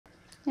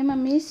Emma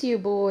miss you,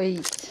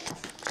 boys.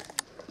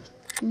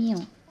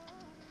 Meow.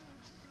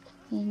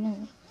 I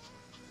know.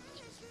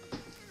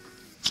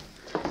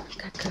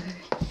 Caca.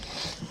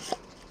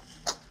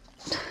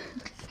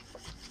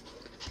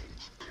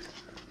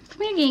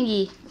 Come here,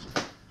 Gengi.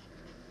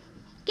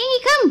 Gengi,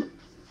 come.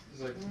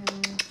 Like,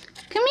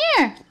 Come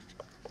here.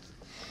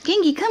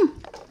 Gengi,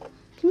 come.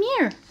 Come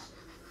here.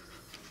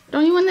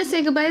 Don't you want to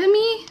say goodbye to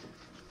me?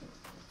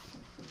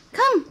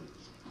 Come.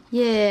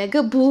 Yeah,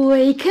 good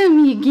boy.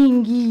 Come here,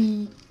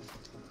 Gengi.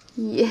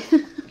 Yeah.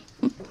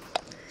 Good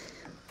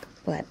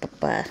boy,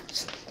 Papa.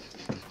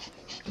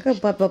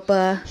 Good boy,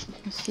 Papa.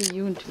 I'll see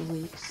you in 2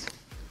 weeks.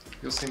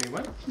 You'll see me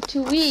when?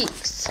 2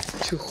 weeks.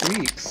 2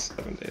 weeks.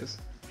 7 days.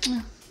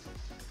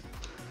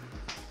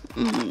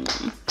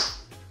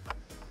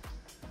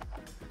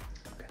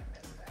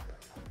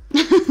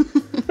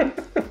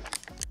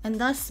 And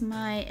thus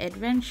my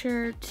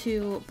adventure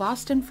to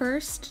Boston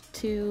first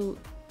to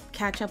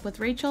catch up with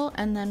Rachel,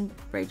 and then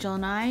Rachel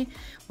and I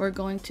were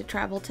going to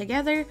travel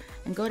together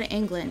and go to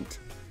England.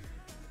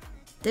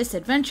 This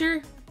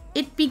adventure,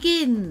 it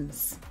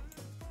begins!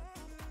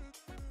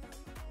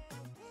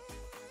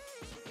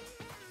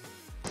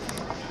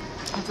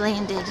 I've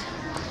landed.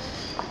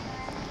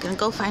 Gonna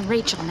go find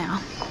Rachel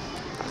now.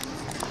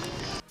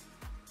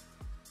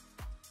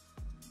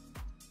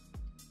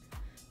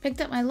 Picked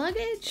up my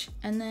luggage,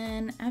 and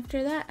then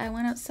after that I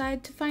went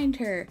outside to find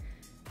her.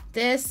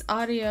 This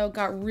audio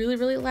got really,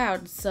 really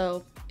loud,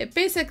 so it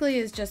basically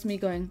is just me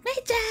going,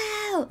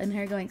 Rachel! And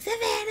her going,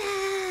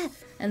 Savannah!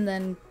 And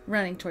then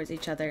running towards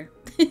each other.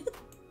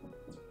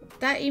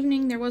 That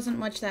evening there wasn't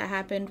much that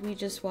happened. We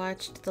just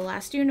watched The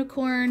Last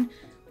Unicorn,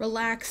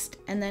 relaxed,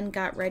 and then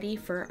got ready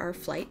for our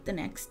flight the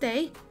next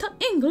day to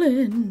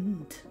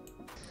England.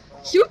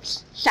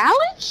 Soups?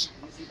 Salads?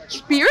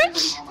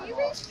 Spirits?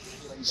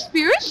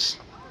 Spirits?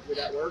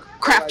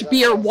 Craft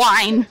beer,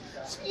 wine.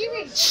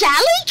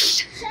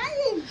 Salads?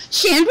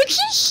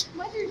 Sandwiches?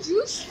 Mother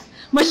juice?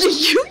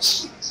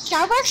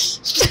 Starbucks?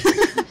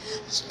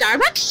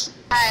 Starbucks?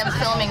 Hi, I'm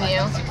filming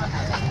you.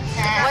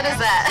 What is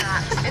that?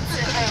 It's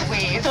a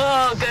wave.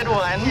 Oh, good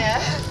one.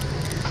 Yeah.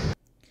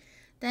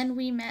 Then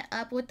we met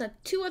up with the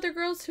 2 other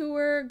girls who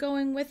were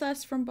going with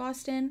us from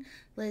Boston,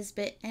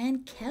 Lisbeth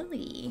and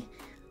Kelly.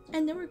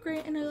 And they were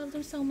great and I love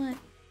them so much.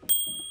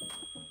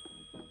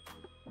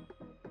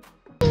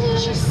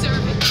 She's serving.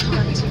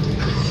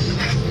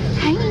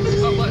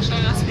 Oh, what should I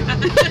ask you that?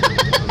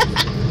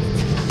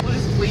 We'll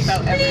just bleep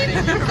out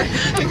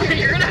everything.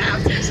 You're gonna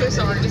have to. I'm so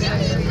sorry to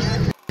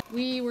say.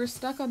 We were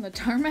stuck on the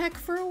tarmac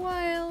for a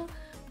while,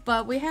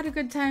 but we had a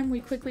good time. We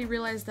quickly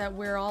realized that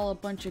we're all a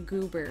bunch of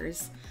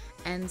goobers,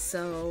 and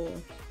so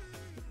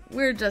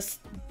we're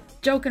just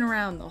joking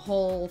around the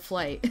whole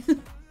flight.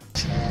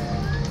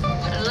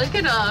 Look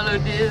at all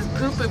of these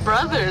poopy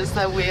brothers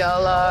that we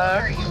all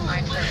are.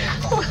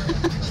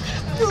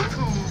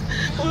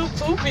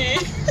 Poopy.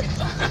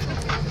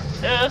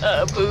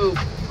 Poop.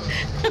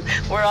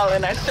 We're all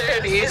in our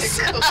 30s.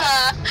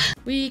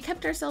 We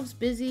kept ourselves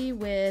busy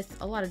with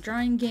a lot of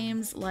drawing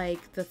games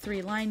like the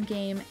 3-line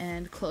game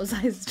and Close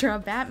Eyes Draw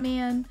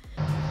Batman.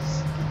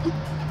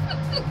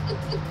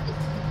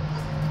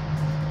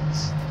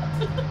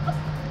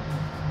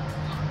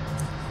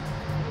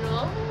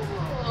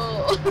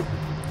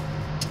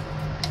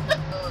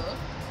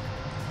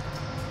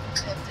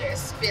 There's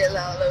spill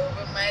all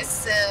over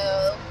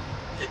myself.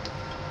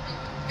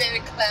 Very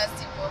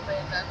classy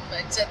woman on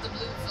my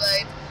JetBlue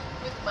flight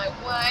with my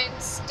wine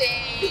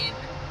stain.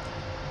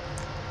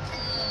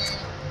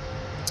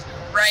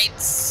 Right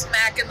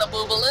smack in the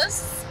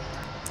boobalus.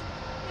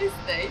 It's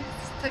nice.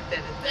 Tuck that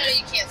in there.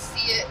 You can't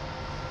see it.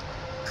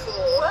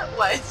 Cool.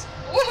 What?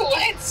 What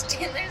wine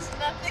stain? There's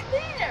nothing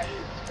there.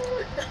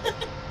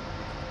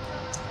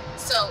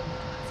 So,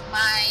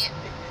 my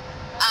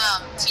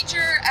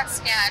teacher at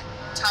SCAD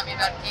taught me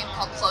about a game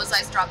called Close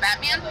Eyes Draw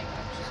Batman,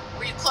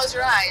 where you close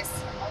your eyes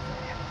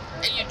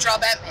and you draw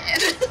Batman.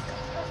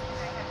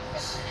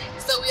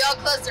 So we all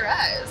closed our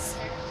eyes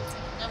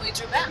and we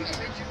drew Batman.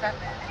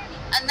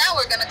 And now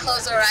we're gonna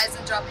close our eyes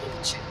and draw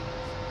Pikachu.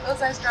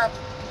 Close eyes, draw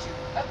Pikachu.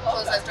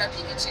 Close eyes, draw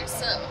Pikachu.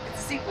 So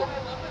it's a sequel.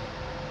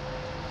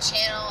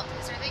 Channel.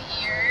 These are the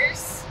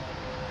ears.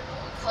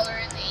 We'll color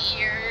in the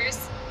ears,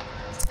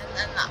 and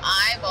then the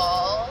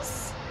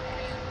eyeballs,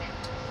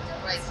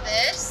 like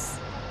this,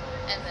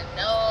 and the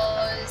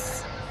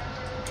nose,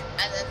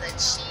 and then the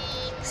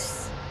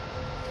cheeks.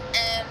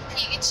 And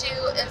Pikachu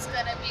is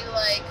gonna be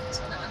like,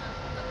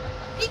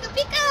 Pika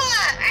Pika,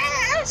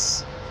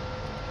 Ash.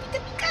 Pika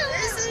Pika.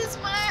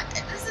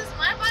 This is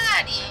my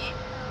body.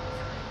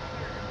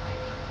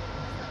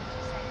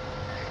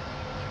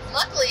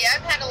 Luckily,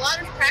 I've had a lot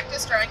of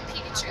practice drawing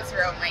Pikachu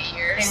throughout my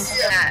years.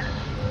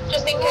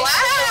 Just in case.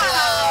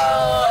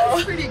 Wow,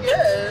 that's pretty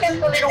good. Just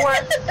a little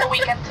work so we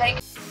can take.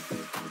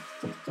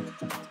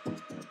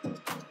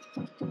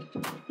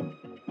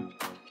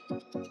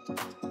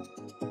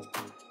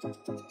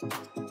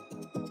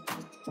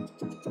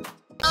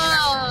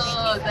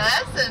 Oh,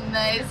 that's a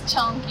nice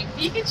chunky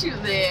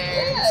Pikachu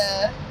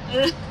there.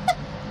 Yeah.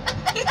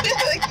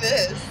 Like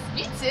this.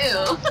 Me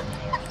too.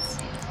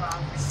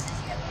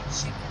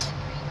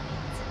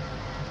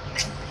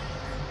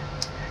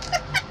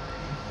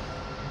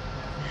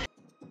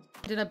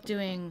 ended up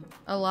doing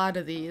a lot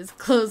of these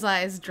close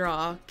eyes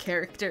draw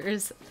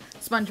characters.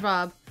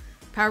 SpongeBob,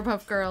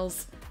 Powerpuff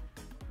Girls.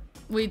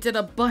 We did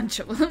a bunch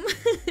of them.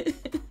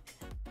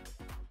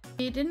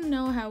 We didn't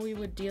know how we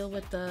would deal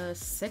with the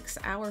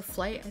 6-hour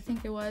flight, I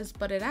think it was,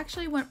 but it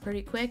actually went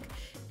pretty quick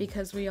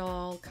because we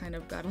all kind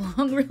of got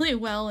along really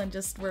well and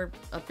just were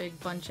a big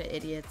bunch of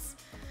idiots.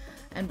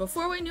 And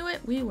before we knew it,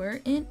 we were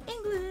in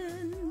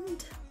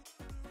England.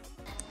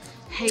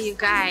 Hey, you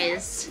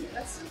guys.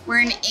 We're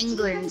in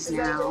England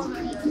now.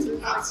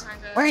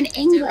 We're in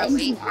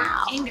England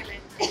now.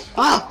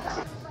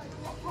 Oh.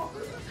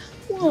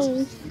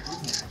 Whoa.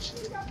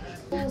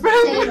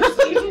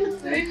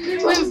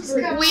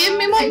 We in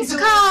my mom's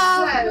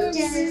car.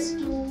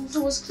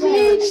 Doors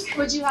closed.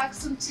 Would you like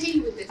some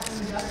tea with it?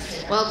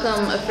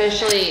 Welcome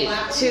officially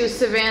to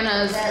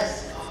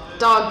Savannah's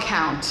dog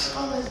count.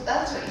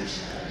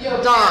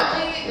 Dog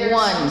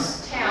 1.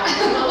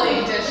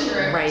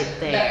 Right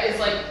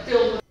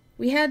there.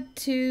 We had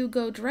to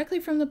go directly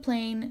from the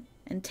plane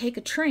and take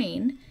a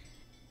train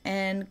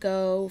and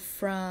go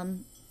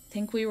from, I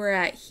think we were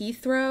at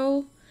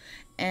Heathrow,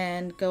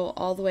 and go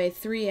all the way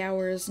 3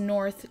 hours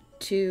north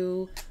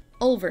to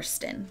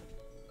Ulverston,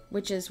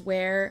 which is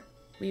where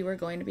we were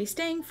going to be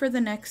staying for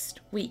the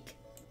next week.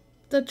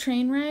 The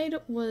train ride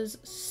was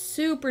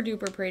super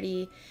duper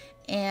pretty,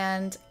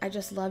 and I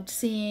just loved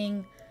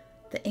seeing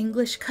the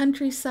English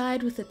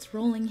countryside with its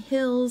rolling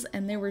hills,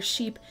 and there were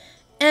sheep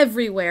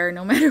everywhere.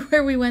 No matter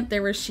where we went,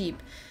 there were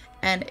sheep.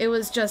 And it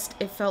was just,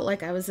 it felt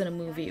like I was in a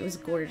movie. It was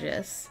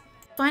gorgeous.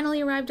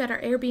 Finally arrived at our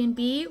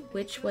Airbnb,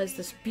 which was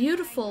this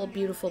beautiful,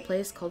 beautiful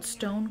place called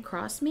Stone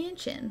Cross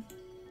Mansion.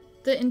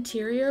 The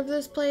interior of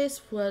this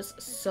place was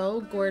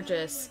so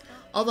gorgeous.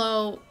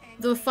 Although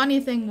the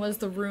funny thing was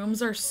the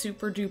rooms are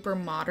super duper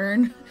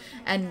modern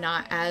and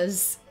not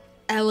as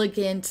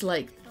elegant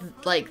like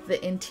the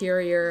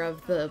interior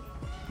of the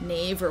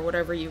nave or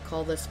whatever you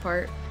call this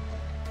part.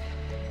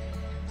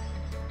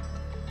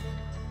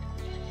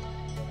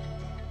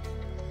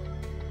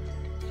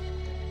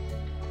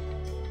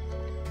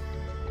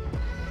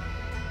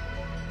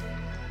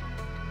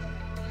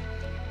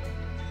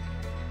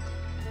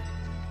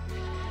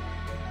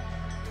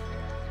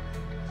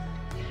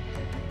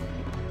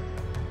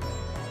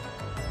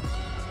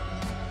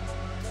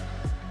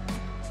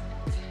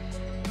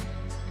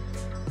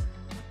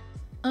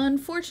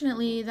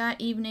 Unfortunately, that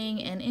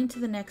evening and into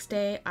the next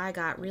day, I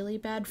got really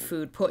bad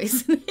food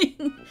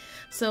poisoning.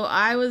 So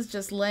I was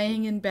just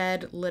laying in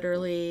bed,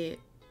 literally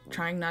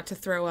trying not to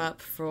throw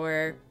up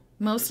for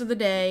most of the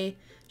day,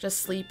 just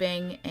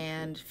sleeping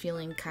and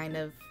feeling kind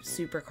of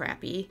super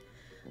crappy.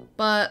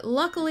 But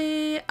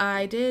luckily,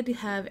 I did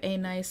have a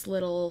nice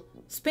little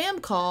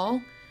spam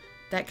call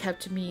that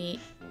kept me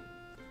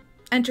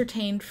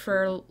entertained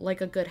for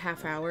like a good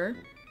half hour.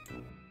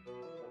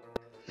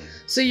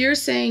 So you're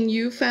saying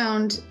you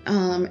found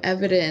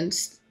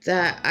evidence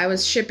that I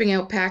was shipping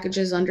out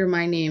packages under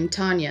my name,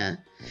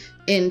 Tanya,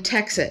 in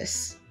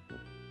Texas,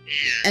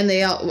 and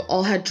they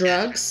all had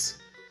drugs?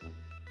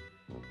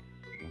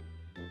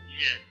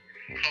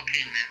 Yeah,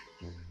 cocaine.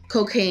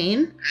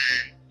 Cocaine?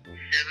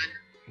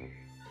 7,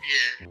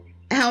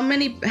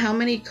 yeah. How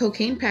many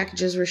cocaine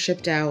packages were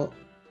shipped out?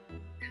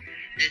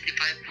 85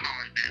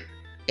 pounds, ma'am.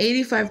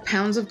 85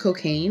 pounds of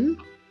cocaine?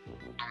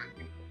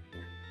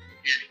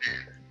 Yes,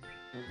 ma'am.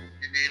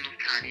 The name of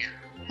Tanya.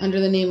 Under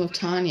the name of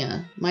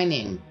Tanya, my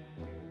name.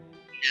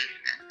 Yes,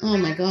 ma'am. Oh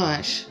my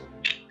gosh.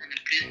 And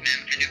please,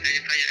 ma'am, can you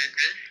verify your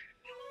address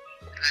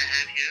I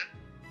have here?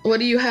 What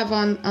do you have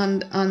on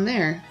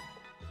there?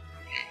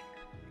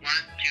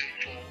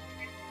 124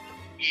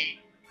 E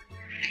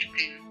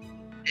 16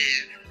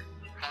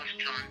 Ave,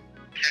 Houston,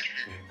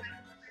 Texas.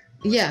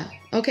 Yeah,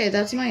 okay,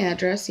 that's my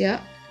address, yeah.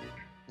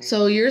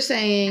 So you're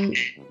saying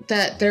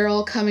that they're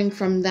all coming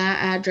from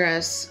that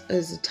address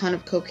is a ton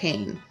of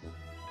cocaine.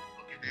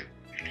 Okay, ma'am.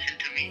 Listen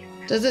to me.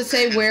 Does it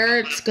say where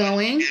it's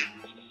going?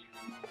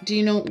 Do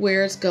you know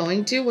where it's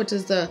going to? What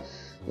does the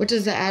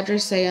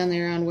address say on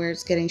there on where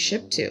it's getting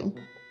shipped to?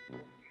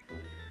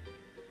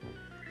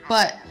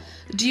 But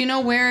do you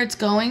know where it's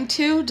going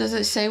to? Does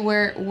it say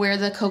where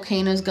the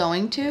cocaine is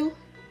going to?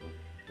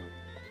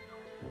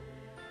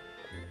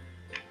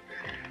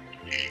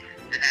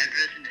 The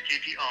address in the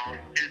city of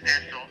El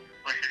Paso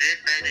was read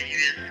by the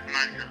U.S.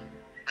 Marshal,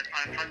 but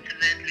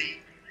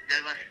unfortunately,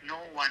 there was no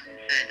one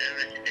inside the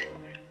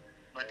residence.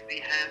 But we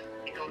have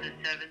recovered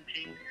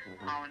 17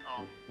 pounds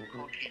of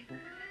cocaine,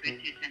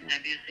 which is an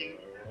abusing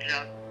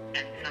drug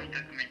and some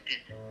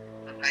documented.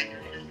 The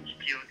financial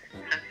institutes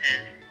such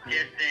as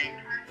US Bank,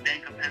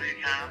 Bank of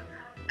America,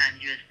 and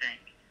US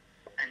Bank.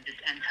 And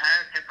this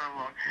entire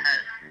paperwork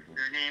has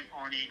your name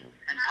on it,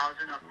 and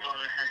thousands of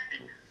dollars has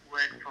been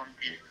withdrawn from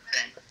this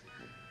bank,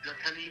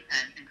 locally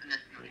and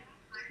internationally.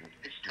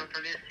 This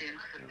totally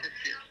seems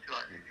suspicious to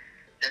us.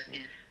 That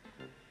is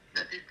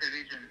the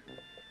reason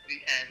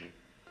we add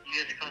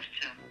U.S.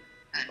 Customs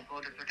and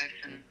Border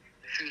Protection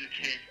field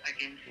case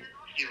against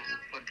you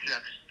for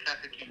drugs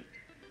trafficking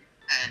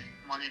and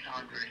money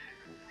laundering.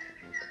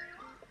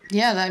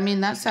 Yeah, I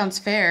mean, that sounds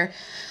fair.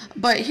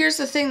 But here's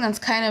the thing that's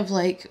kind of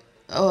like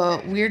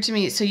weird to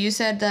me. So you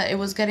said that it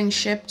was getting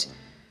shipped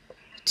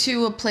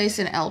to a place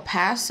in El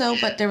Paso,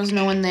 but there was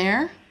no one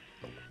there?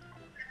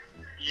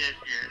 Yes,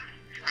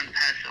 El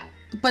Paso.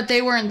 But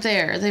they weren't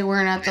there. They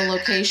weren't at the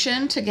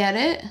location to get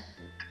it?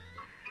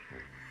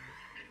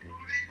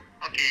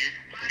 Okay,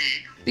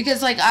 see.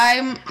 Because, like,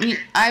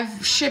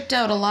 I've shipped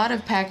out a lot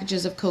of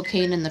packages of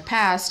cocaine in the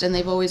past, and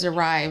they've always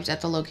arrived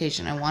at the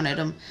location I wanted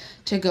them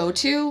to go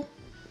to.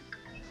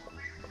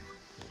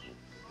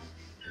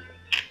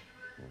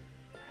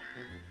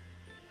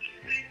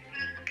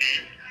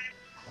 Okay.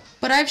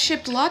 But I've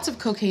shipped lots of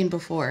cocaine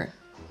before.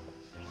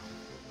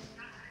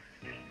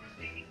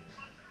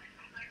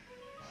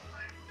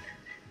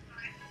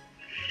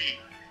 See,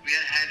 we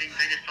are having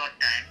very short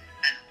time,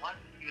 and what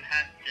you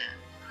have done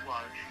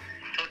was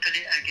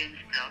totally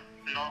against the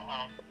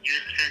law of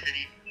U.S.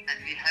 Treasury, and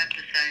we have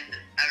to sign the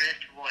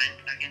arrest warrant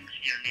against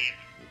your name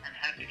and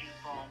have to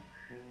inform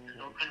the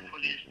local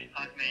police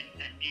department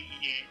and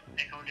DEA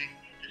according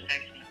to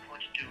Section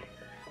 42,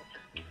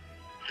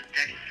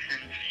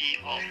 Subsection C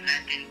of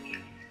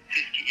 1958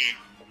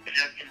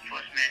 Drug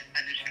Enforcement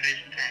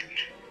Administration Act.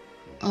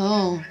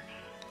 Oh.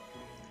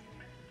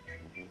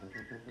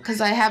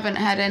 Because I haven't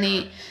had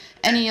any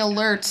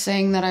alerts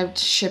saying that I've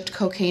shipped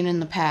cocaine in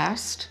the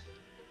past.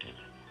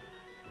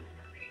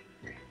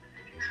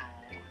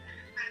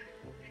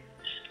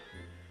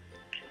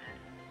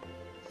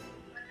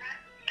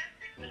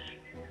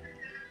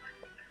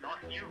 Not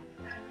you.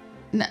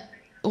 No,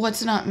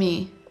 what's not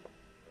me?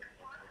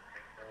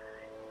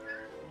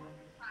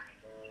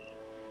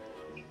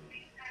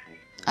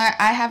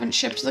 I haven't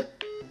shipped the...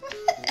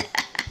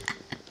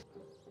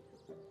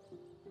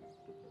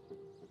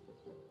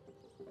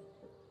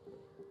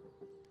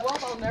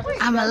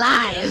 I'm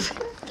alive.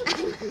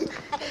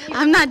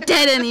 I'm not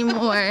dead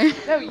anymore.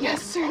 No,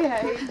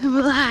 yesterday. I'm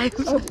alive.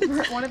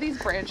 One of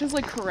these branches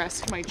like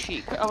caressed my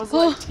cheek. I was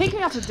like, take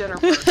me out to dinner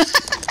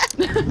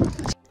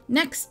first.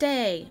 Next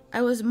day,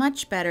 I was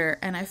much better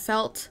and I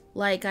felt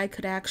like I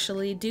could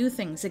actually do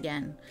things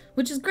again,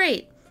 which is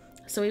great.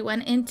 So we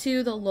went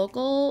into the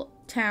local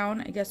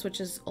town, I guess, which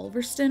is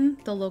Ulverston,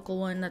 the local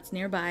one that's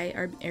nearby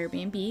our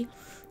Airbnb,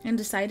 and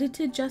decided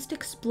to just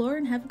explore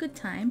and have a good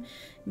time,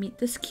 meet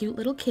this cute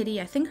little kitty.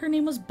 I think her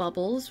name was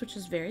Bubbles, which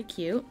is very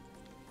cute.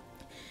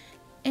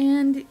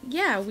 And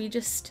yeah, we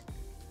just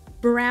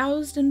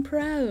browsed and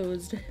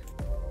prosed.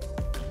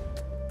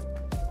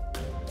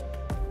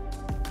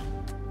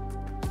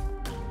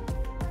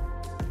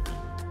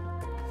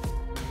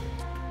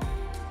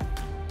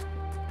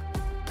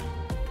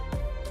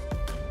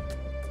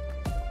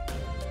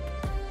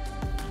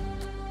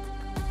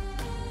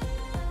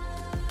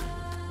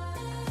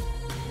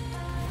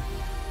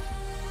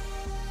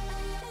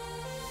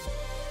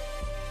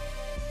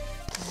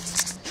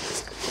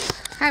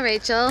 Hi,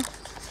 Rachel.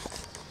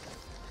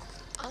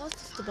 I was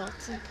just about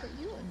to put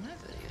you in my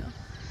video.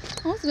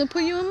 I was gonna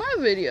put you in my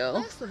video.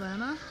 Hi,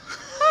 Savannah.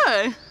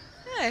 Hi.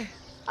 Hey.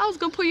 I was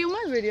gonna put you in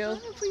my video. I'm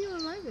gonna put you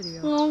in my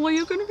video. Oh, well,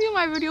 you're gonna be in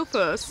my video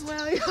first.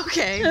 Well,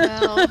 okay,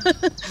 well,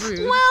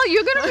 rude. Well,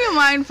 you're gonna be in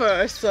mine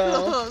first,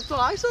 so. So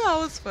actually I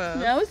was first.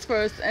 Yeah, I was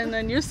first, and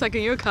then you're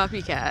second. You're a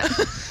copycat.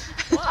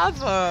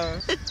 Whatever.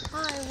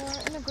 Hi,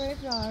 we're in a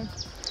graveyard.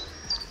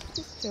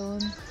 Just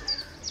chilling.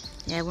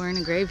 Yeah, we're in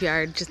a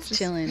graveyard, just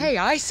chilling. Hey,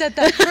 I said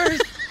that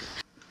first.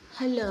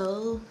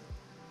 Hello.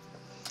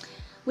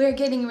 We're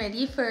getting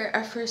ready for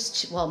our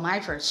first, my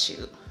first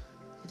shoot.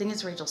 I think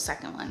it's Rachel's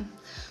second one.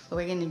 But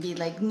we're gonna be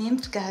like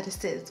nymph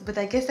goddesses, but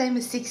I guess I'm a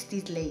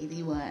 60s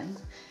lady one.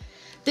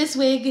 This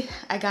wig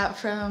I got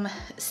from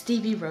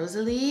Stevie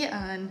Rosalie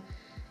on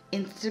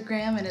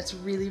Instagram, and it's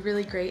really,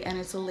 really great, and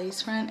it's a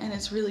lace front, and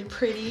it's really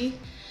pretty,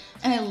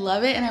 and I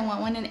love it, and I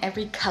want one in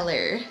every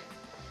color.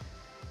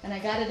 And I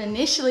got it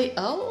initially,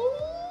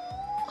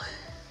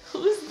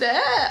 who's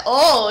that?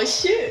 Oh,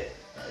 shoot.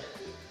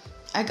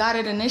 I got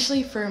it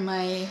initially for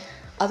my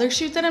other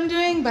shoot that I'm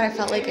doing, but I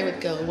felt like it would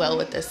go well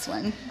with this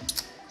one.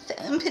 So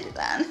I'm put it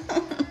on.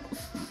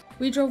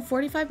 We drove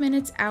 45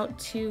 minutes out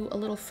to a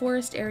little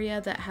forest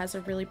area that has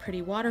a really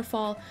pretty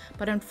waterfall,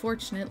 but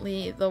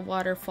unfortunately the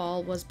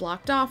waterfall was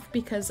blocked off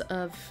because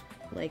of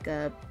like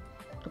a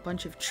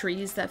bunch of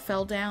trees that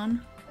fell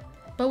down.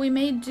 But we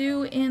made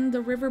do in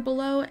the river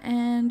below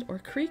or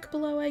creek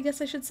below, I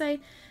guess I should say,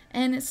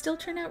 and it still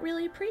turned out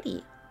really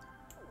pretty.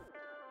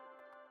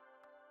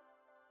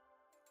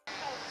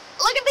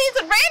 Look at these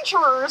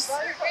adventurers.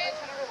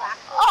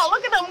 Oh,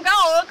 look at them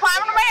go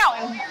climbing a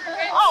mountain.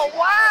 Oh,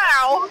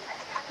 wow.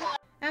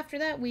 After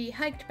that, we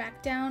hiked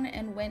back down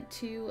and went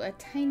to a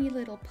tiny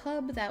little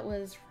pub that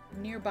was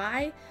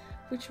nearby,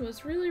 which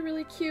was really,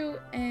 really cute,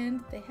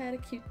 and they had a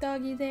cute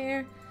doggy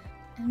there,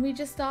 and we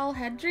just all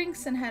had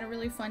drinks and had a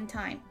really fun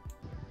time.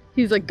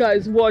 He's like,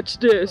 guys, watch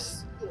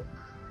this.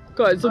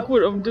 Guys, look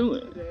what I'm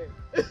doing.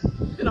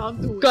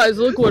 Guys,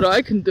 look what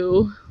I can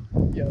do.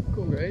 Yeah,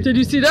 cool, right? Did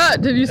you see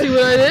that? Did you see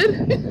what I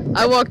did?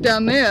 I walked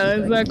down there.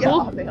 Isn't that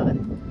cool? Yeah,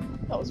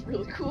 man. That was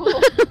really cool.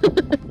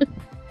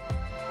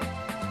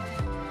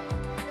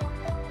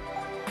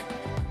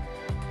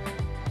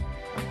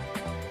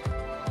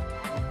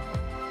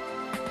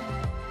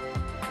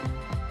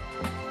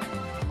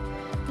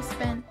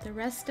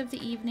 rest of the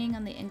evening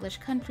on the English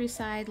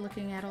countryside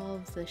looking at all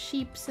of the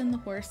sheeps and the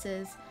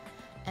horses,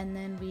 and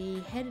then we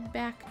headed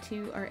back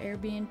to our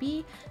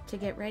Airbnb to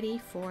get ready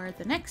for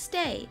the next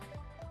day.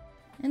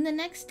 And the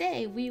next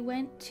day we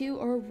went to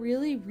a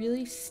really,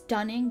 really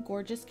stunning,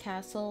 gorgeous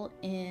castle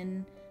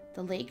in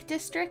the Lake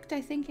District,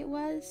 I think it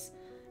was.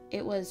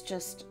 It was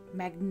just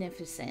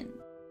magnificent.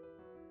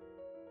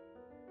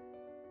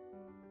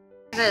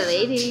 The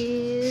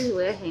ladies,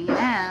 we're hanging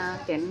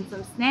out, getting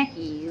some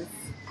snackies.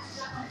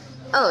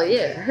 Oh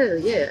yeah, hell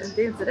yeah,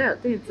 dance it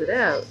out, dance it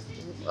out.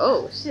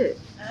 Oh shit.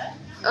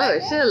 Oh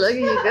shit, look at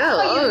you go.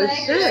 Oh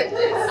shit.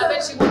 I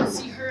bet you won't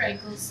see her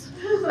ankles.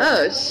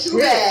 Oh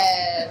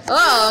shit.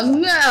 Oh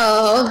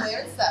no.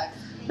 It sucks.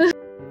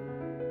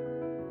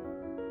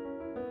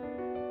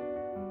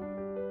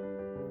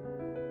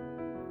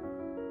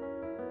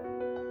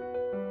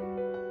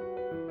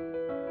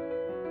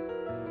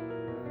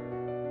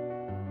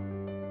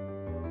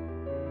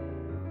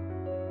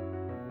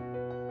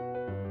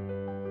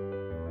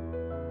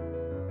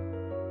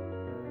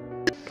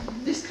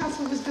 This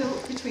castle was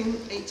built between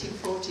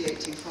 1840 and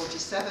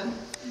 1847,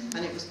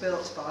 and it was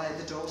built by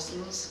the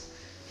Dawsons.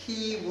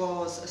 He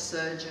was a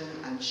surgeon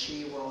and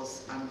she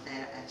was an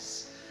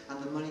heiress,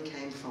 and the money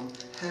came from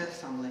her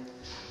family.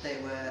 They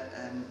were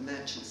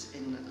merchants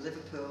in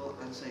Liverpool,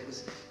 and so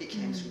it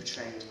came through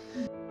trade.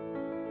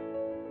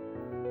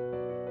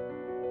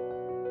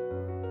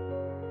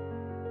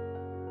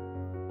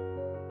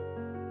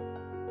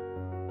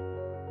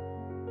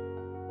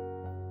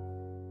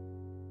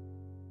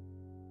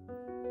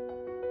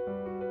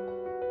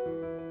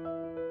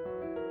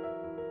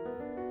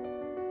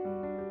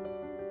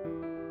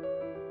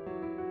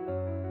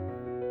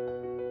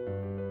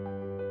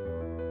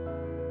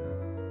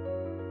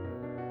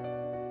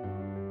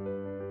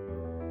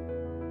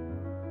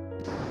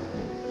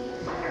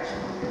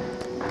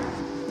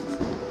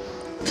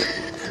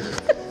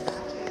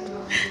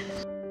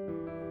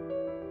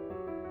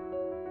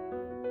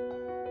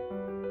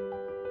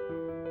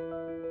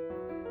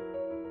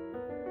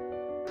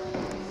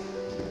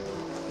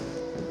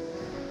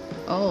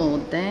 Oh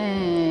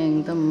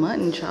dang, the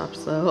mutton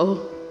chops though.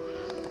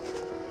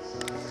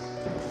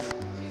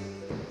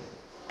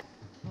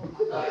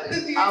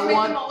 I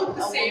want to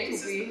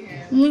be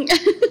him.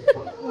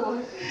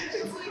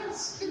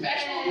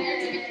 Special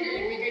years in a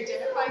period being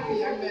identified with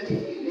young men is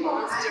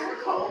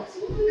difficult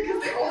because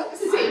they all have the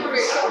same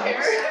racial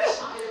hair.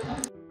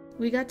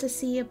 We got to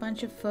see a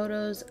bunch of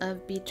photos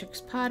of Beatrix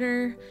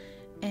Potter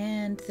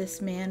and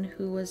this man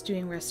who was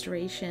doing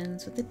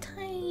restorations with a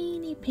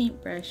tiny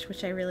paintbrush,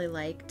 which I really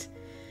liked.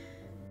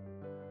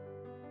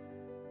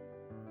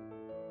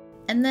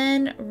 And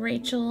then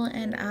Rachel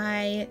and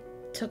I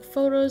took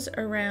photos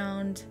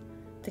around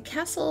the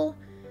castle.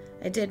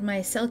 I did my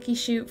selfie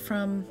shoot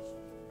from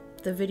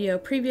the video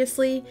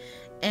previously,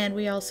 and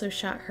we also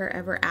shot her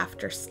ever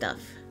after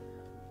stuff.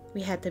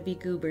 We had to be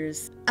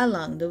goobers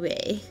along the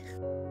way.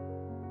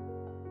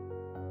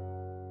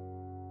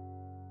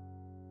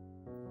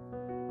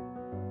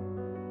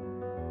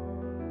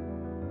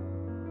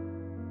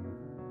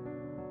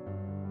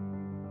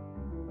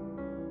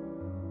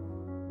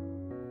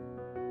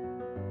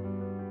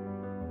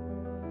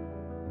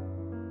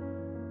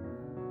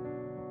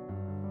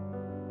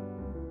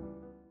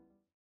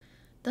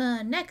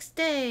 The next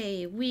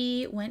day,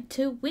 we went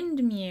to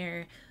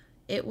Windermere.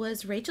 It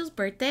was Rachel's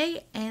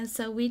birthday, and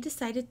so we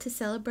decided to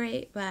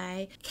celebrate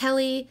by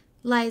Kelly,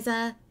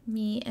 Liza,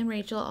 me, and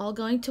Rachel all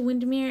going to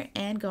Windermere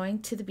and going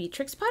to the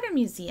Beatrix Potter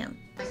Museum.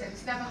 Hi,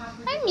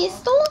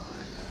 Mister.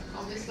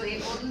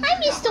 Hi,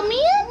 Mr.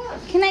 Man.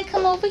 Can I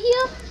come over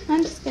here?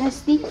 I'm just gonna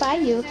sneak by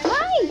you.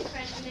 Hi.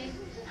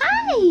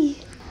 Hi.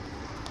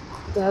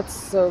 That's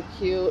so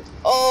cute.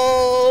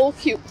 Oh,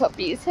 cute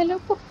puppies. Hello,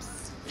 pups.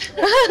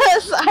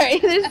 Sorry,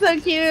 they're so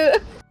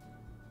cute.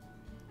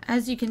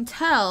 As you can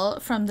tell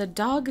from the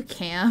dog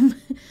cam,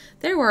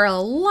 there were a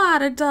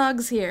lot of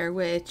dogs here,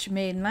 which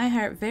made my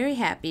heart very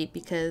happy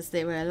because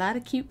there were a lot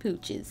of cute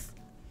pooches.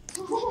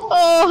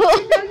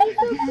 Oh, that's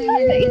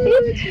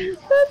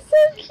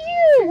so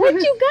cute. What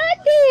you got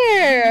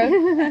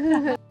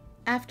there?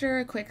 After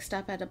a quick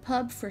stop at a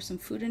pub for some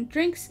food and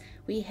drinks,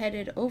 we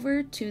headed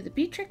over to the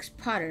Beatrix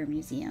Potter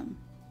Museum.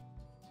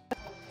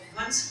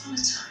 Once upon a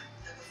time,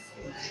 there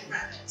were 4 little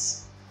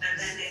rabbits, and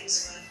their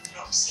names were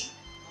Roxy,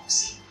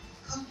 Moxy,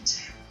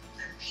 Cottontail,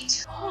 and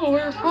Peter. Oh,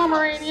 we're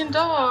Pomeranian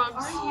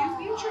dogs. Are you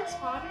Beatrix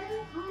Potter?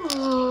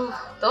 Oh,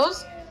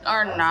 those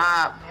are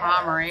not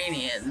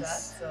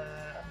Pomeranians.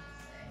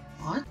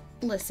 What?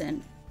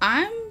 Listen,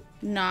 I'm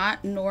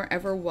not nor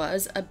ever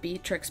was a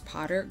Beatrix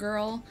Potter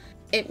girl.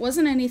 It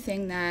wasn't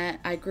anything that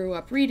I grew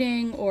up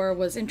reading or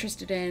was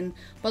interested in,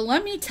 but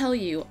let me tell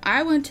you,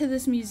 I went to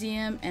this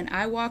museum and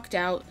I walked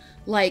out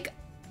like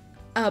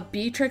a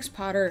Beatrix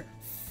Potter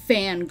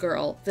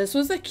fangirl. This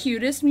was the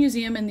cutest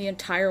museum in the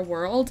entire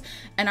world,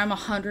 and I'm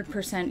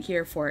 100%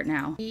 here for it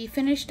now. We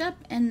finished up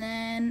and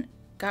then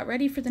got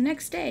ready for the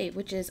next day,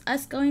 which is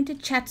us going to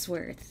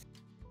Chatsworth.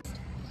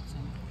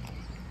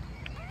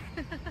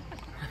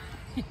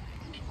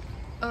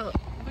 Oh,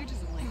 I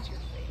just liked your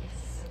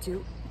face.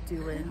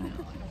 doing?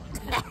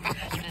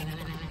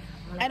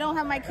 I don't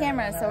have my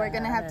camera, so we're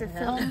gonna have to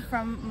film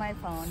from my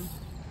phone.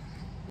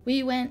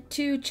 We went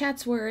to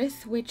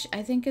Chatsworth, which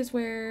I think is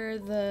where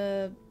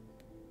the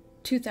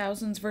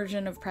 2000s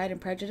version of Pride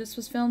and Prejudice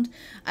was filmed.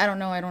 I don't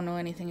know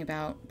anything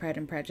about Pride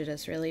and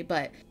Prejudice really,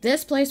 but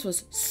this place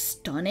was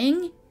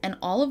stunning and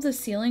all of the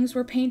ceilings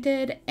were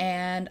painted,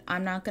 and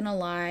I'm not gonna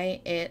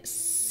lie, it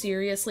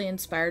seriously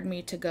inspired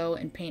me to go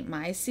and paint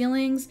my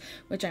ceilings,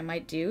 which I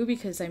might do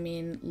because I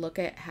mean, look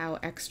at how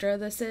extra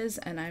this is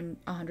and I'm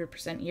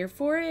 100% here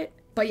for it.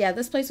 But yeah,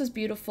 this place was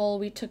beautiful.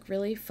 We took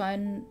really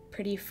fun,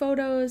 pretty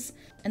photos,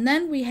 and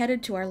then we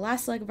headed to our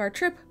last leg of our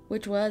trip,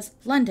 which was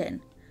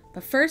London.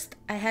 But first,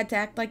 I had to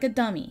act like a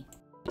dummy.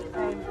 So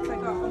I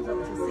got us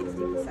up to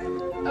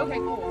 60%. Okay,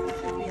 cool.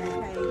 Should be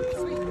okay.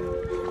 Sweet.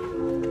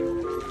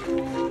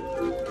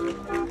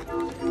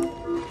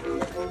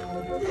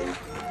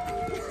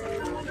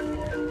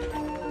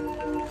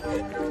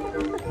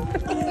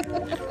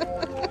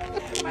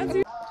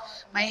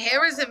 My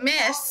hair is a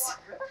mess,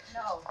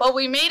 but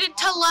we made it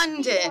to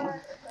London.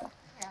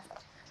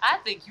 I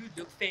think you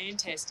look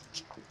fantastic.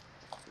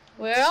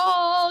 We're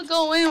all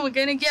going, we're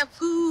gonna get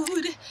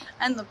food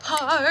and the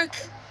park,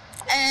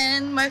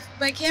 and my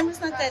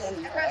camera's not dead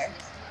anymore.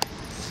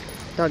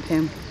 Dog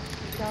cam.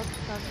 Dog.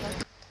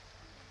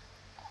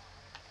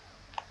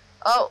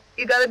 Oh,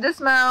 you gotta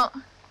dismount.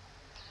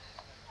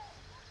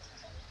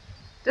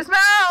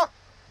 Dismount!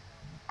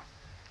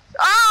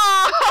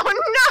 Oh no!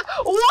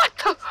 What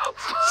the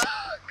fuck?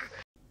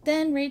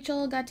 Then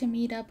Rachel got to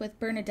meet up with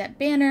Bernadette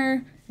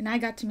Banner, and I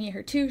got to meet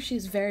her too.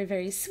 She's very,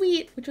 very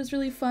sweet, which was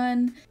really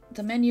fun.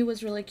 The menu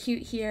was really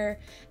cute here.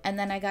 And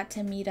then I got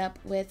to meet up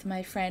with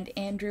my friend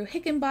Andrew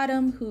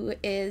Hickenbottom, who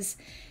is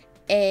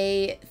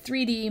a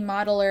 3D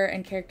modeler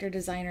and character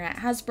designer at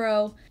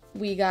Hasbro.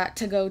 We got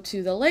to go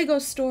to the Lego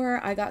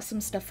store. I got some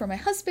stuff for my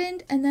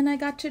husband, and then I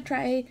got to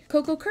try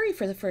cocoa curry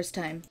for the first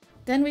time.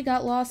 Then we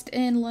got lost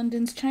in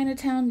London's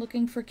Chinatown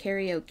looking for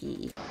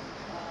karaoke.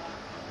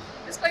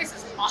 This place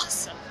is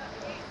awesome.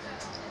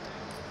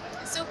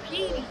 It's so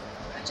pretty.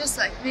 Just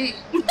like me.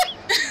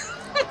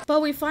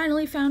 But we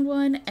finally found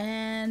one,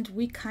 and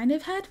we kind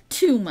of had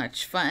too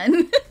much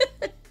fun.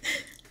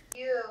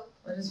 You.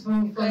 What is for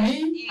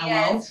me?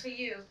 Yeah, it's for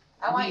you.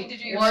 I want you to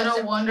do your What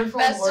a wonderful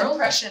best world.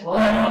 impression. What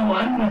a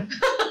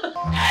wonderful.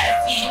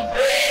 I see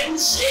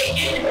friends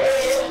shaking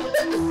hands,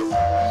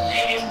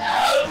 shaking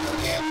out.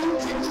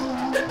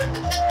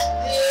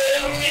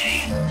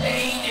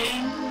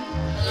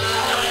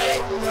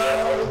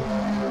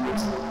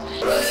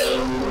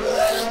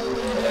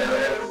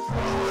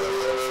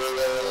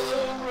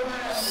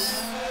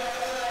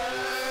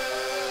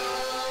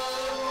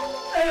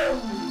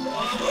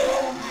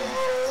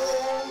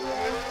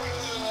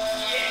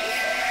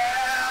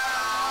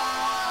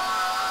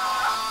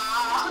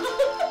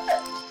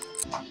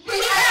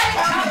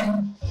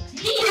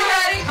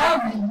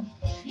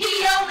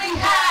 He only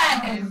had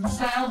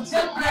himself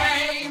to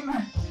blame.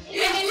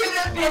 If you'd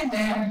have been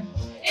there,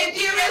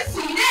 if you'd have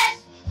seen it,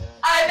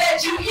 I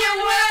bet you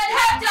would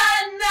have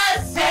done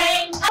the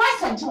same. I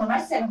said to him,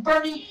 I said,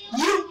 Bernie,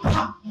 you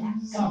pop that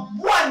gun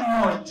one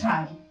more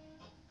time.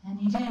 And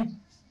he did.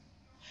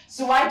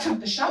 So I took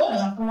the shotgun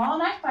off the wall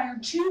and I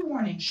fired 2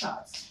 warning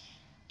shots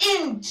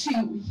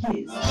into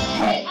his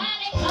head.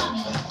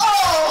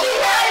 Oh, he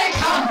had it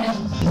coming.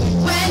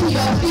 When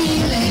you're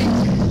feeling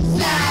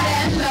sad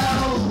and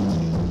low,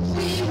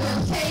 we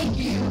will take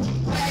you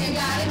where you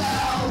gotta go.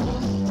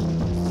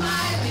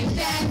 Smiling,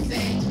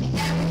 dancing,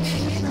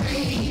 everything is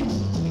free.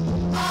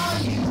 All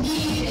you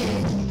need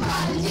is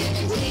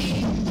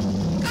positivity.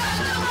 Go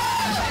to the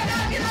world, wake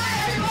up, get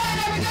light, everyone,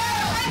 every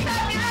girl, wake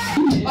up,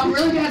 get light. I'm a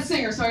really bad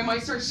singer, so I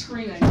might start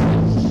screaming.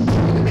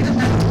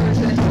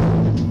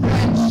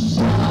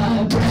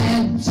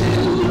 Bred to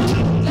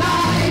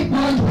die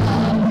for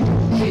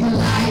love, is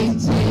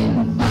light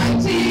in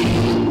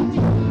fighting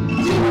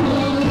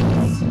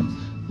duels.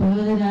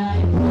 But I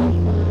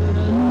prefer a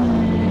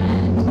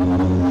man who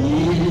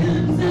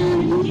lives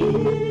and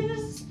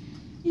gives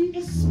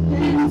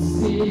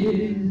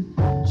expensive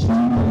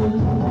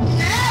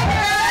jewels.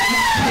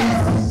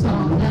 Kiss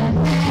on the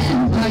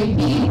hand might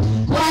be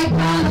quite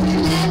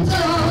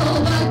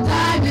continental, but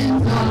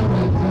diamonds are a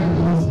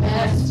girl's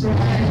best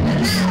friend.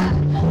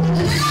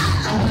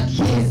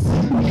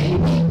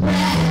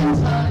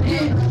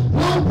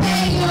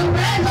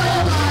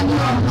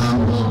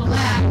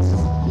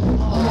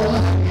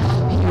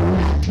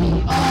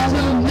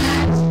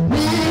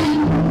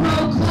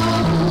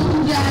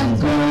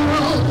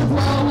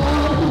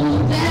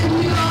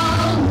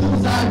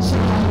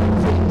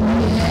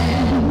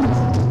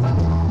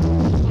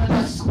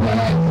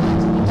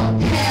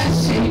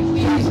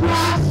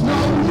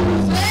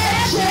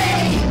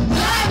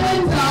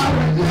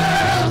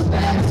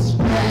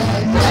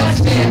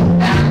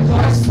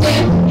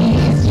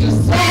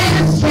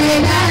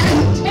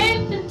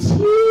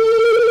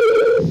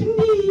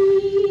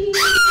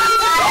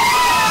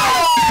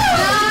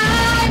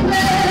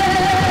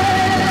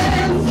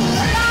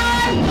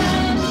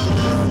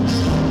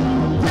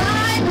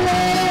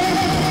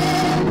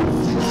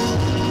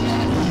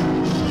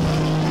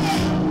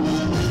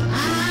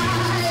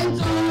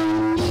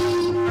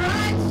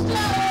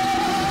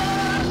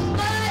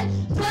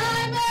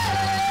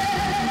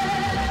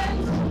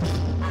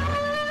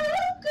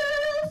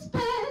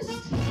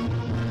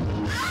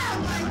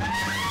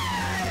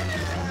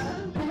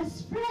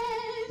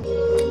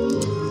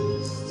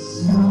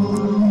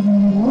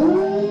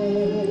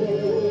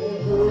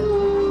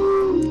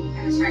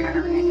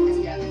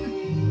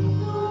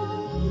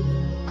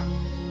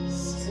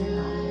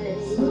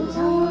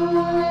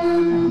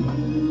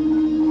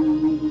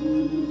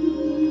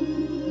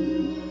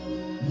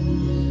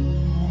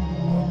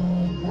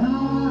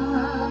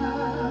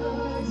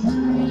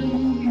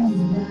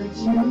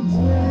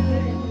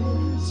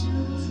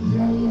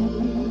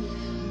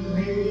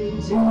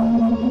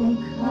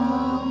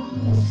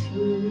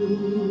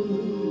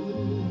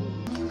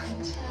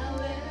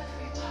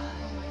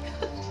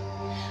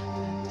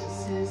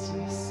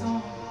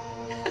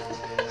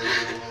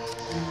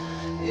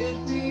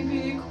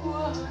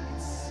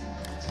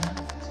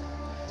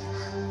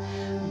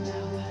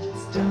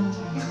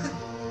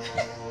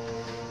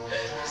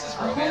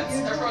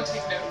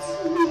 everyone take notes.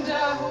 And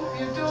I hope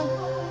you don't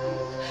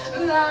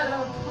mind that I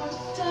put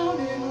down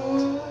in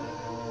words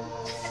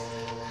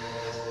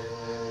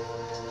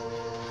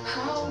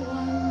how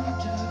wonderful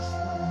life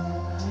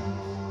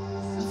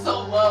is. So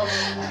low.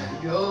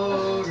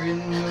 You're in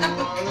the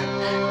world.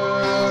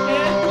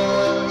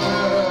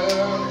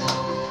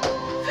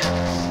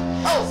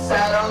 Oh,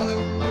 sat on the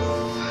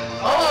roof.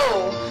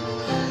 Oh,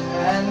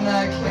 and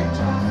I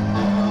kicked off.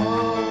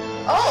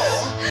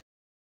 Oh.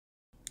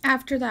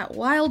 After that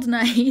wild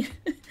night,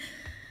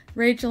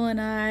 Rachel and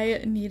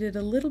I needed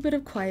a little bit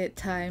of quiet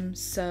time,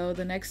 so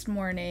the next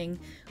morning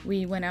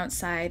we went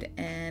outside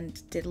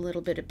and did a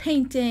little bit of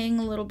painting,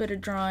 a little bit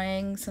of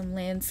drawing, some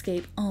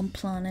landscape en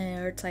plein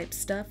air type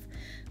stuff,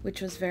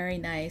 which was very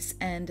nice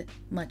and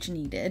much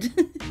needed.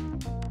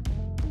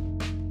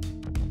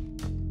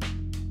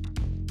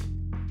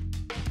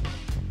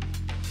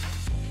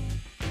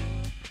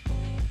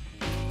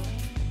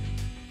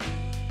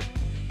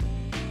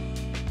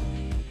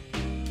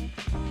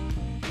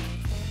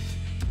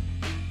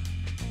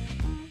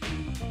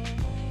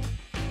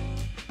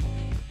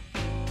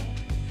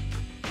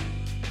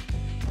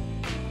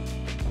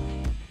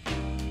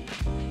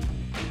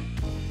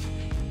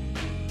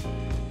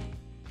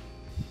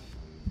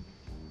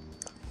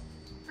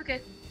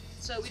 Okay,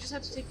 so we just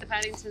have to take the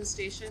Paddington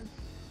station,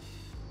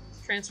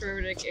 transfer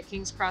over to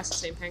King's Cross to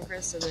St.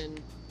 Pancras, and then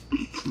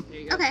there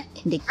you go. Okay.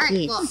 The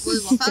Alright, well,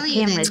 we'll follow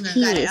you then. camera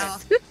We've got it all.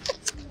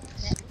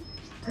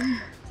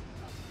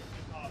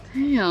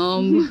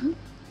 Damn.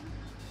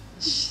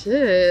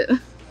 Shit.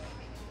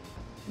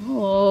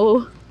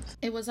 Oh.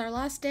 It was our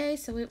last day,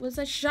 so it was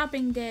a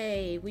shopping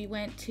day. We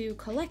went to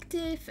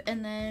Collective,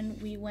 and then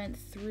we went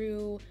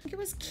through, I think it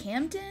was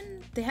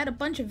Camden? They had a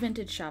bunch of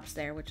vintage shops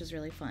there, which was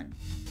really fun.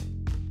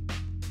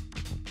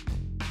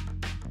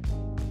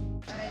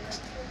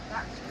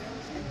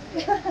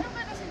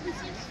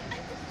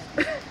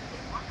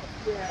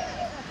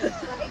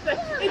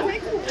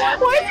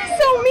 Why is he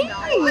so mean?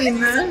 Why is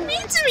he so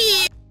mean to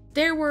me?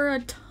 There were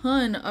a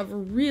ton of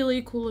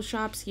really cool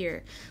shops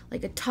here.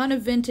 Like a ton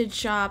of vintage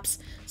shops,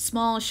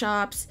 small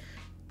shops,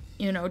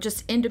 you know,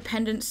 just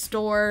independent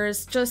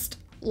stores, just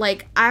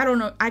like, I don't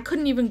know, I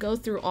couldn't even go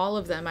through all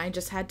of them. I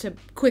just had to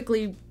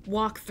quickly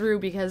walk through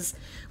because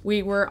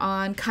we were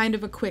on kind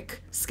of a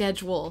quick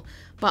schedule.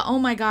 But oh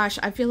my gosh,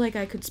 I feel like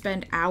I could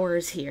spend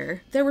hours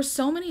here. There were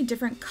so many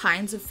different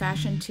kinds of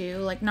fashion too,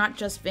 like not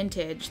just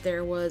vintage.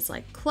 There was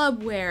like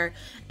club wear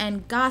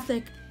and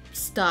gothic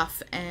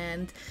stuff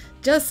and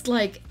just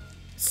like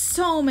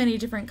so many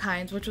different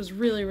kinds, which was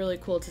really, really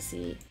cool to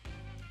see.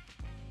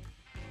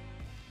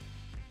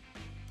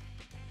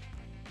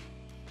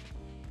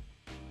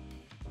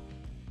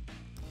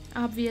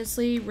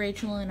 Obviously,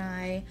 Rachel and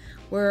I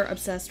were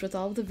obsessed with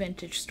all of the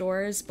vintage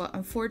stores, but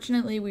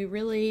unfortunately we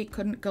really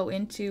couldn't go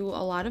into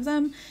a lot of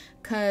them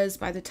because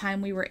by the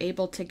time we were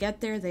able to get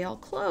there, they all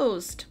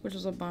closed, which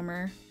was a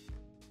bummer.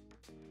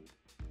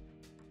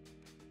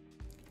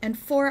 And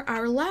for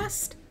our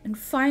last and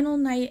final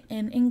night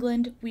in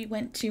England, we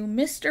went to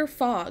Mr.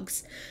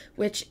 Fogg's,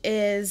 which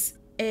is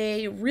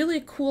a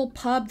really cool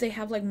pub. They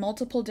have like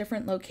multiple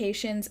different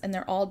locations and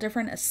they're all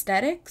different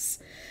aesthetics.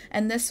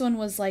 And this one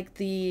was like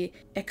the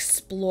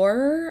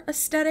explorer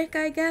aesthetic,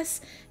 I guess.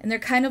 And they're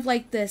kind of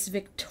like this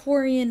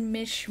Victorian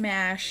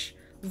mishmash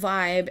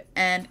vibe.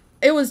 And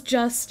it was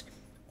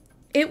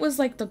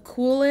like the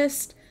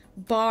coolest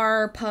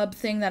bar pub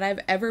thing that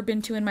I've ever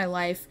been to in my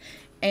life.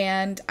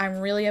 And I'm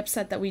really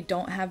upset that we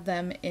don't have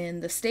them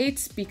in the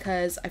States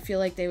because I feel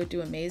like they would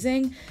do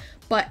amazing.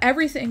 But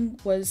everything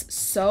was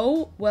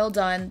so well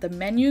done. The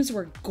menus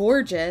were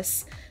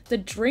gorgeous. The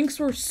drinks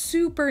were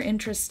super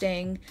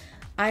interesting.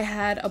 I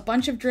had a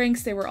bunch of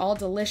drinks. They were all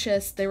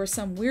delicious. There were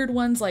some weird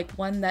ones, like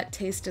one that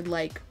tasted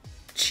like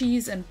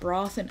cheese and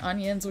broth and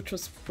onions, which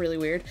was really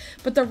weird.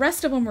 But the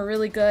rest of them were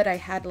really good. I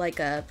had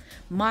like a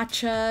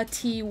matcha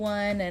tea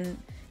one, and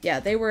yeah,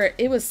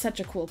 it was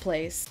such a cool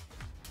place.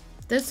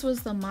 This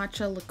was the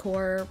matcha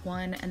liqueur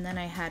one, and then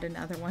I had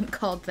another one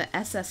called the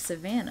SS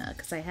Savannah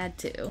because I had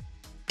to.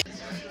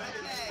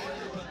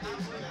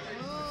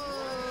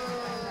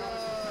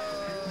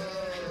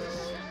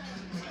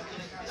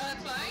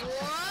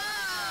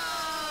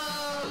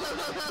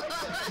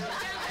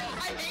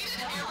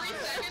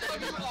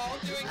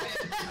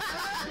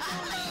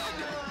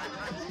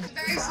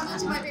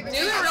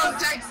 Do it real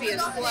sexy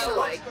and slow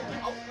like.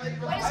 Is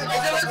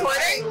it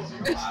recording?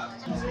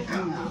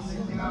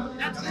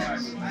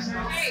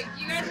 Hey,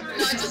 you guys are...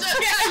 No, it's just...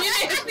 Yeah, you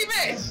nasty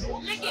bitch.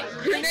 Lick it.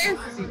 You're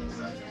nasty.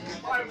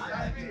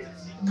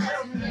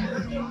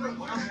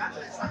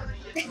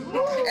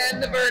 And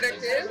the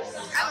verdict is?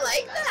 I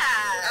like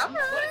that. Okay.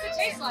 What does it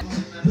taste like?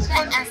 The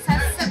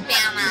SS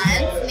Savannah.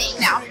 It's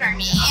named after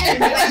me.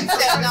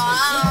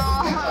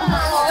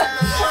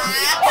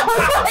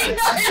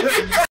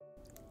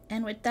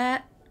 And with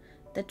that,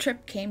 the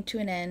trip came to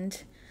an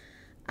end.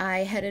 I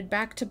headed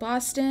back to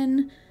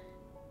Boston,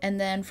 and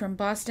then from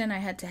Boston I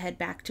had to head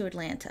back to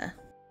Atlanta.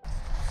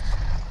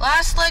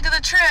 Last leg of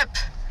the trip!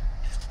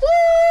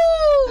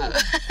 Woo!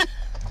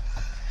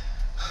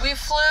 We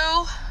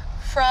flew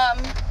from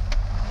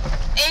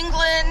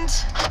England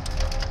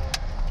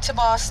to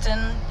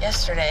Boston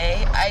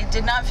yesterday. I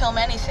did not film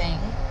anything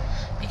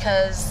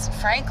because,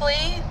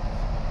 frankly,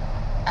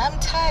 I'm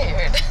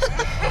tired.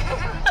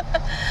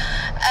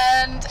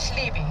 And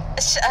Sleepy.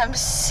 I'm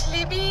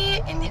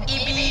sleepy and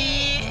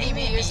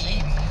You're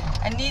sleepy.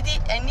 I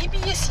need to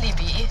be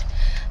sleepy.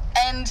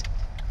 And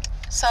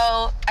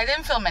so I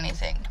didn't film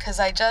anything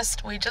because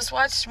we just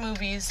watched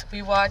movies.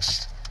 We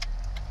watched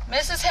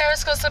Mrs.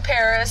 Harris Goes to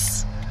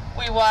Paris.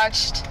 We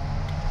watched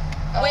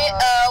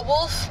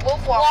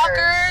Wolf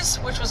Walkers,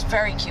 which was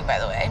very cute, by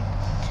the way.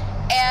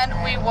 And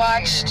we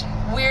watched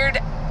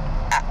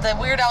the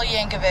Weird Al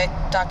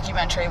Yankovic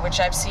documentary, which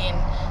I've seen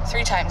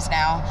 3 times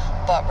now,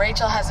 but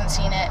Rachel hasn't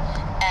seen it,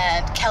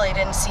 and Kelly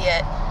didn't see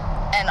it.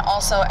 And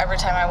also, every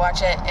time I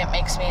watch it, it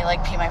makes me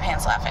like pee my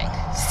pants laughing.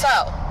 So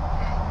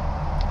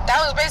that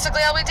was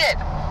basically all we did.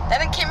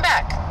 Then I came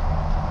back,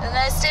 and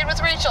then I stayed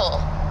with Rachel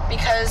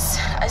because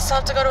I still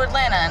have to go to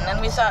Atlanta. And then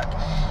we thought,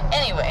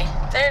 anyway,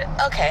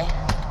 okay,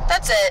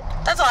 that's it.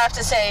 That's all I have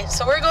to say.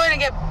 So we're going to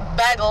get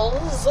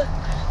bagels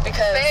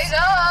because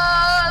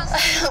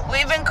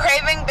we've been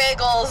craving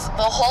bagels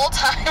the whole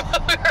time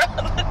we were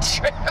on the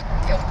trip.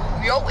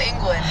 Yo,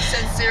 England.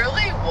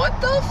 Sincerely, what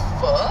the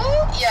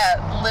fuck? Yeah,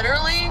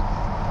 literally.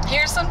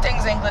 Here's some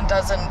things England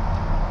doesn't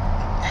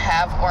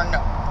have or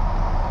no.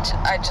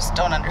 I just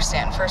don't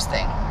understand. First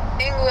thing.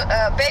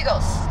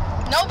 Bagels.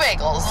 No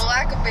bagels.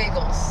 Lack of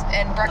bagels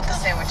and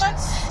breakfast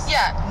sandwiches.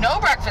 Yeah, no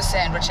breakfast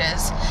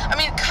sandwiches. I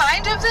mean,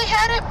 kind of they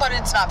had it, but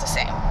it's not the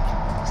same.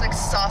 It's like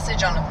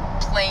sausage on a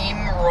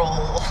plain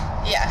roll.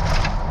 Yeah.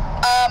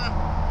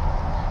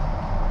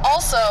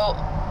 Also,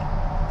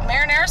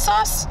 marinara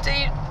sauce.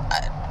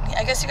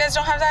 I guess you guys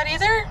don't have that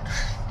either?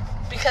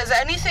 Because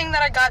anything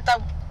that I got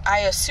that I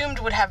assumed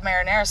would have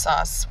marinara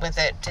sauce with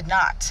it did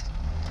not.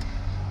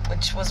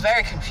 Which was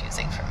very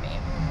confusing for me.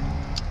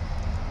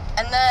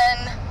 And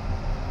then,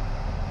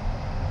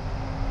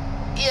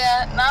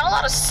 yeah, not a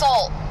lot of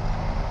salt.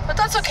 But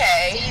that's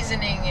okay.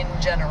 Seasoning in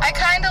general. I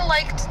kind of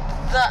liked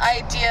the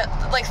idea,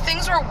 like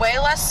things were way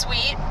less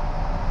sweet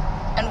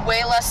and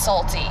way less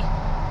salty.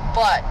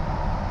 But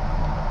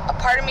a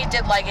part of me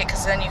did like it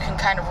because then you can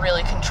kind of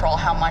really control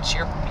how much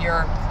you're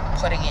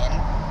putting in.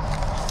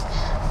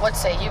 What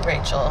say you,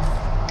 Rachel?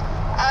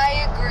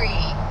 I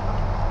agree.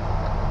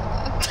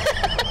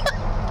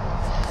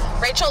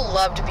 Rachel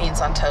loved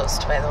beans on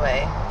toast, by the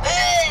way.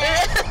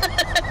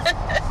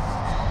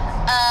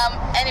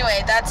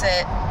 Anyway, that's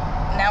it.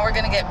 Now we're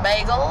gonna get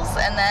bagels,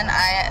 and then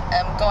I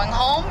am going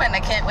home, and I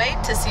can't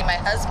wait to see my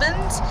husband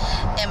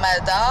and my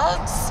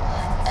dogs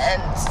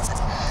and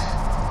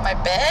my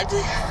bed.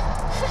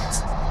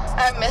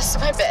 I miss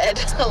my bed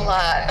a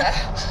lot.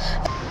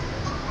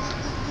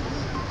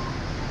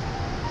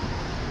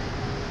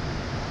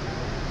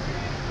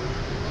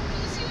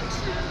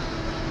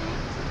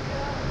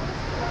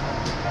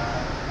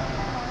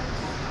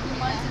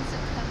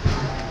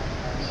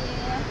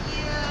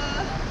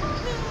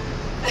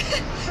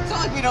 It's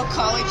not like we don't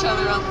call each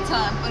other all the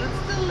time, but it's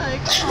still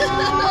like,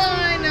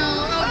 I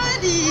know.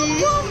 buddy.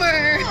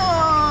 Boomer.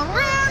 Oh,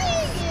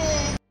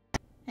 Randy.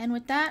 And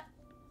with that,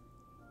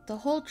 the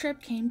whole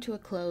trip came to a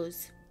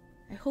close.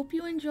 I hope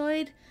you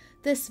enjoyed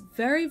this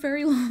very,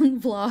 very long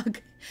vlog,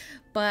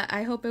 but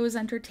I hope it was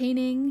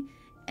entertaining.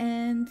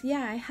 And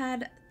yeah, I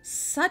had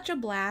such a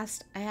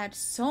blast. I had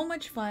so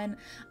much fun.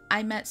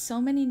 I met so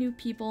many new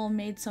people,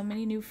 made so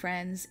many new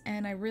friends,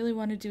 and I really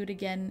want to do it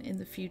again in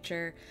the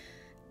future.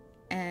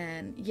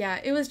 And yeah,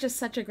 it was just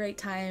such a great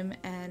time,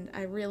 and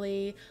I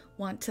really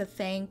want to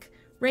thank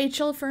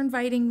Rachel for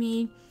inviting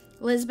me,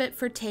 Elizabeth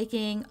for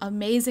taking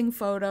amazing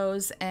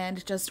photos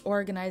and just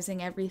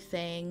organizing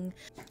everything.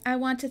 I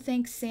want to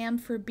thank Sam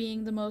for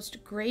being the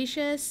most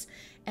gracious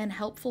and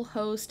helpful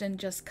host and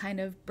just kind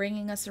of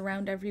bringing us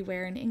around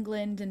everywhere in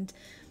England and,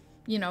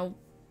 you know,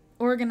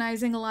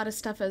 organizing a lot of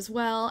stuff as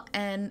well,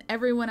 and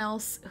everyone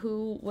else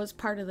who was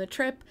part of the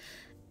trip.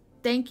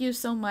 Thank you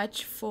so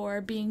much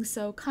for being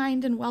so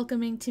kind and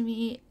welcoming to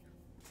me.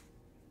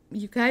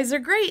 You guys are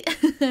great,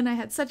 and I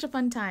had such a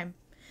fun time.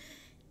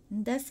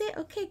 And that's it.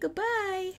 Okay, goodbye.